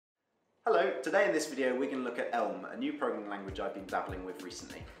Hello, today in this video we're going to look at Elm, a new programming language I've been dabbling with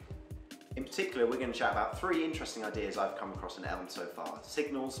recently. In particular, we're going to chat about three interesting ideas I've come across in Elm so far: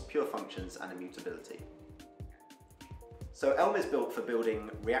 signals, pure functions, and immutability. So Elm is built for building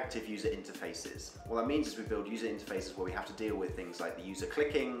reactive user interfaces. What that means is we build user interfaces where we have to deal with things like the user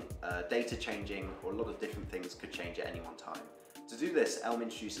clicking, data changing, or a lot of different things could change at any one time. To do this, Elm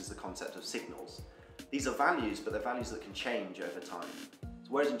introduces the concept of signals. These are values, but they're values that can change over time.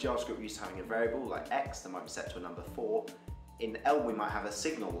 Whereas in JavaScript we're used to having a variable like x that might be set to a number 4, in Elm we might have a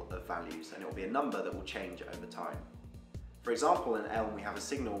signal of values and it will be a number that will change over time. For example, in Elm we have a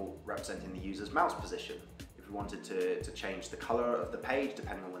signal representing the user's mouse position. If we wanted to change the colour of the page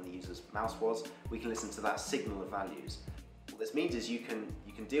depending on when the user's mouse was, we can listen to that signal of values. What this means is you can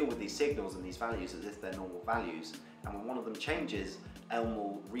deal with these signals and these values as if they're normal values, and when one of them changes, Elm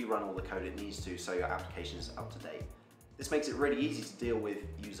will rerun all the code it needs to so your application is up to date. This makes it really easy to deal with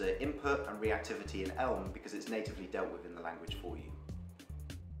user input and reactivity in Elm because it's natively dealt with in the language for you.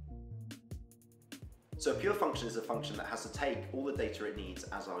 So a pure function is a function that has to take all the data it needs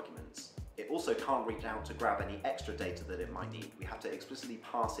as arguments. It also can't reach out to grab any extra data that it might need. We have to explicitly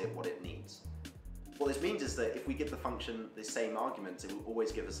pass it what it needs. What this means is that if we give the function the same arguments, it will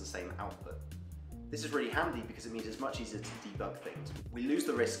always give us the same output. This is really handy because it means it's much easier to debug things. We lose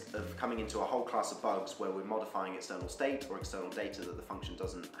the risk of coming into a whole class of bugs where we're modifying external state or external data that the function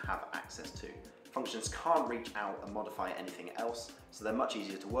doesn't have access to. Functions can't reach out and modify anything else, so they're much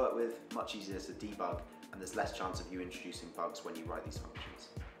easier to work with, much easier to debug, and there's less chance of you introducing bugs when you write these functions.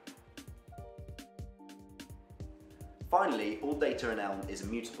 Finally, all data in Elm is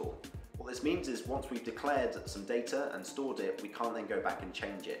immutable. What this means is once we've declared some data and stored it, we can't then go back and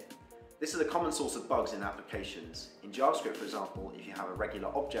change it. This is a common source of bugs in applications. In JavaScript, for example, if you have a regular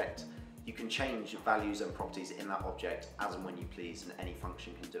object, you can change values and properties in that object as and when you please, and any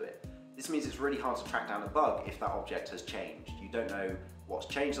function can do it. This means it's really hard to track down a bug if that object has changed. You don't know what's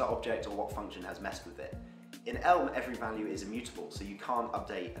changed that object or what function has messed with it. In Elm, every value is immutable, so you can't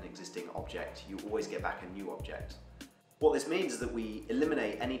update an existing object. You always get back a new object. What this means is that we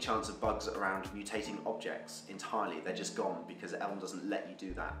eliminate any chance of bugs around mutating objects entirely. They're just gone because Elm doesn't let you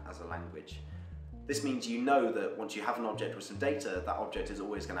do that as a language. This means you know that once you have an object with some data, that object is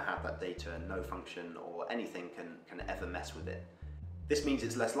always going to have that data and no function or anything can ever mess with it. This means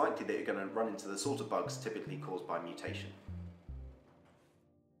it's less likely that you're going to run into the sort of bugs typically caused by mutation.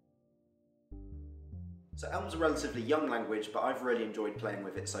 So Elm's a relatively young language, but I've really enjoyed playing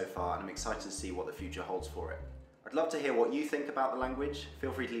with it so far and I'm excited to see what the future holds for it. I'd love to hear what you think about the language.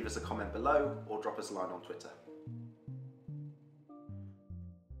 Feel free to leave us a comment below or drop us a line on Twitter.